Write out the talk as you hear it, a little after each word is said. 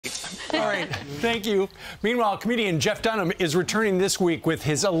All right, thank you. Meanwhile, comedian Jeff Dunham is returning this week with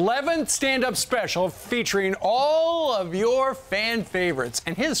his 11th stand-up special featuring all of your fan favorites,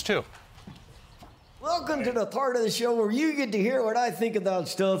 and his too. Welcome to the part of the show where you get to hear what I think about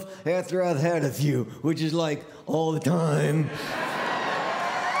stuff after I've had a few, which is like all the time.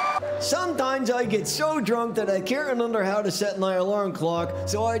 Sometimes I get so drunk that I can't remember how to set my alarm clock,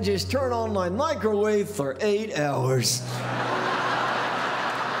 so I just turn on my microwave for 8 hours.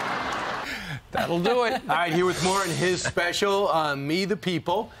 That'll do it. All right, here with more in his special, Me the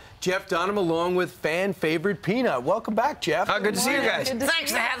People. Jeff Dunham along with fan favorite Peanut. Welcome back, Jeff. Good to see you guys.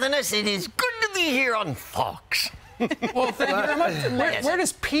 Thanks for having us. It is good to be here on Fox. Well, thank you very much. Where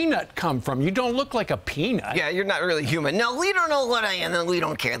does Peanut come from? You don't look like a peanut. Yeah, you're not really human. No, we don't know what I am, and we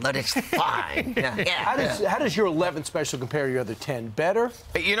don't care, but it's fine. How does your 11th special compare to your other 10? Better?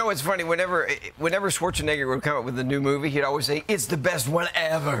 You know, it's funny. Whenever Schwarzenegger would come up with a new movie, he'd always say, "It's the best one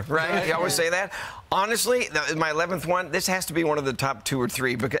ever," right? He always say that. Honestly, my 11th one, this has to be one of the top 2 or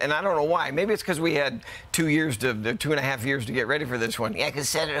 3, and I don't know why. Maybe it's because we had 2.5 years to get ready for this one. Yeah, because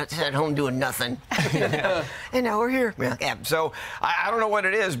sat at home doing nothing. And now we're here. Yeah. So I don't know what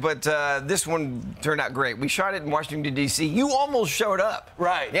it is, but this one turned out great. We shot it in Washington, D.C. You almost showed up.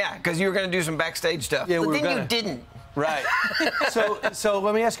 Right. Yeah, because you were going to do some backstage stuff. Yeah, but then you didn't. Right. So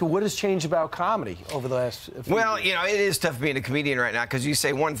let me ask you, what has changed about comedy over the last few years? You know, it is tough being a comedian right now because you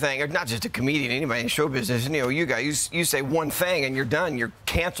say one thing, or not just a comedian, anybody in show business, you know, you guys, you say one thing and you're done, you're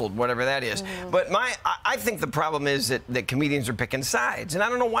canceled, whatever that is. But I think the problem is that comedians are picking sides, and I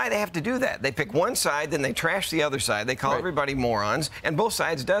don't know why they have to do that. They pick one side, then they trash the other side, they call everybody morons, and both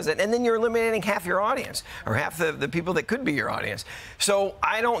sides does it, and then you're eliminating half your audience, or half the people that could be your audience. So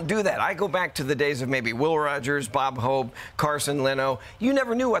I don't do that. I go back to the days of maybe Will Rogers, Bob Hope, Carson, Leno. You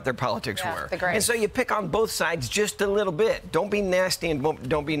never knew what their politics were. And so you pick on both sides just a little bit. Don't be nasty and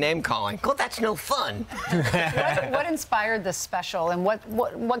don't be name-calling. Well, that's no fun. What inspired this special, and what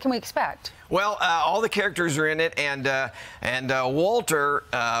can we expect? Well, all the characters are in it, and Walter,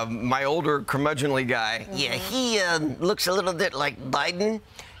 my older curmudgeonly guy, yeah, he looks a little bit like Biden.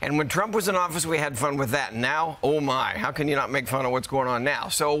 And when Trump was in office, we had fun with that. Now, oh my, how can you not make fun of what's going on now?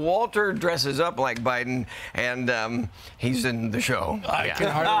 So Walter dresses up like Biden, and he's in the show. I can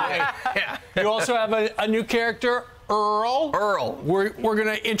hardly wait. You also have a new character, Earl. Earl. We're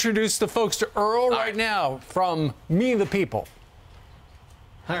going to introduce the folks to Earl right now from Me the People.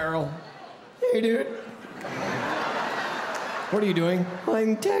 Hi, Earl. Hey, dude. What are you doing?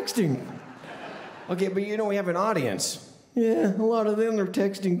 I'm texting. Okay, but you know we have an audience. Yeah, a lot of them are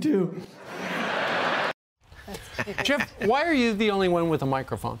texting, too. Jeff, why are you the only one with a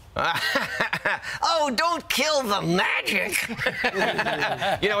microphone? Oh, don't kill the magic.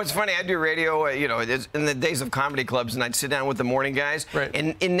 You know, it's funny. I do radio, you know, in the days of comedy clubs, and I'd sit down with the morning guys,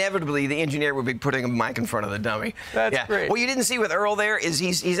 and inevitably the engineer would be putting a mic in front of the dummy. That's great. What you didn't see with Earl there is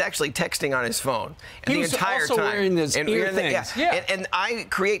he's actually texting on his phone. And he was also wearing his ear things. And I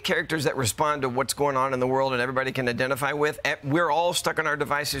create characters that respond to what's going on in the world and everybody can identify with. We're all stuck on our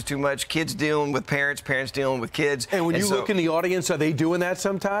devices too much. Kids dealing with parents, parents dealing with kids. And when you look in the audience, are they doing that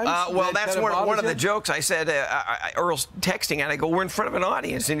sometimes? Well, that's one of the jokes. I said, Earl's texting, and I go, we're in front of an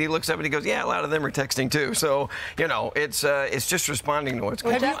audience. And he looks up and he goes, yeah, a lot of them are texting, too. So, you know, it's just responding to what's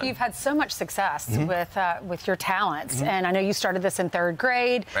going on. You've had so much success with your talents, and I know you started this in 3rd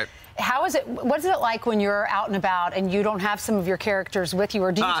grade. Right. How is it? What is it like when you're out and about and you don't have some of your characters with you,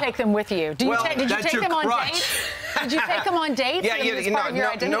 or do you take them with you? Did you take them on dates? Did you take them on dates?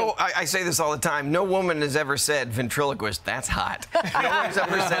 Yeah, no. I say this all the time. No woman has ever said, ventriloquist, that's hot. No one's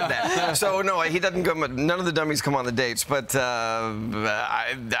ever said that. So no, he doesn't come. None of the dummies come on the dates. But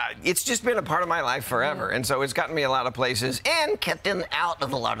it's just been a part of my life forever, and so it's gotten me a lot of places and kept him out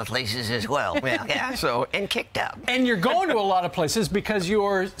of a lot of places as well. Yeah. So and kicked out. And you're going to a lot of places because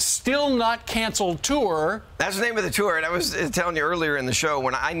you're still not canceled tour. That's the name of the tour, and I was telling you earlier in the show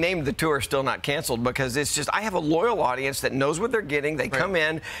when I named the tour Still Not Canceled because it's just I have a loyal audience that knows what they're getting. They come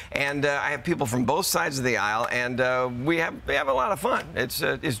in, and I have people from both sides of the aisle, and we have a lot of fun.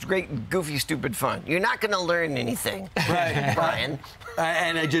 It's great, goofy, stupid fun. You're not going to learn anything, Brian.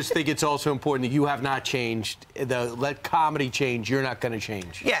 And I just think it's also important that you have not changed. Let comedy change. You're not going to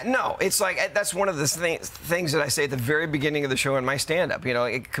change. Yeah, no. It's like that's one of the things that I say at the very beginning of the show in my stand-up. You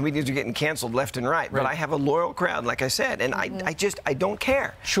know, comedians comedians are getting canceled left and right. But I have a loyal crowd, like I said, and I don't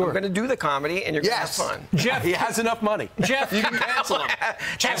care. Sure. I'm going to do the comedy, and you're going to have fun. Jeff, he has enough money. Jeff, you can cancel him.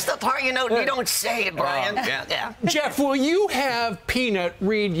 That's the part you don't say it, Brian. Yeah. Jeff, will you have Peanut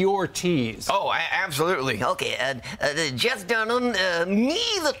read your tease? Oh, absolutely. Okay, Jeff Dunham, Me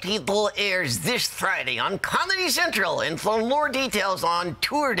the People airs this Friday on Comedy Central. And for more details on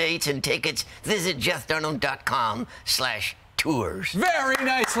tour dates and tickets, visit jeffdunham.com/tours. Very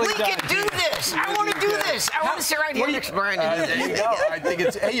nicely done. We can do this. I want to do this. I want to sit right here next to Brian and do There you this. go. I think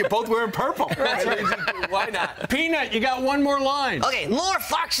it's, hey, you're both wearing purple. Why not? Peanut, you got one more line. Okay, more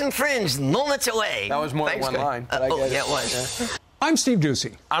Fox and Friends moments away. That was more than one line. Yeah, it was. I'm Steve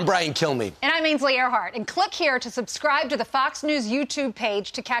Ducey. I'm Brian Kilmeade. And I'm Ainsley Earhart. And click here to subscribe to the Fox News YouTube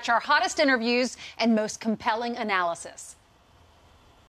page to catch our hottest interviews and most compelling analysis.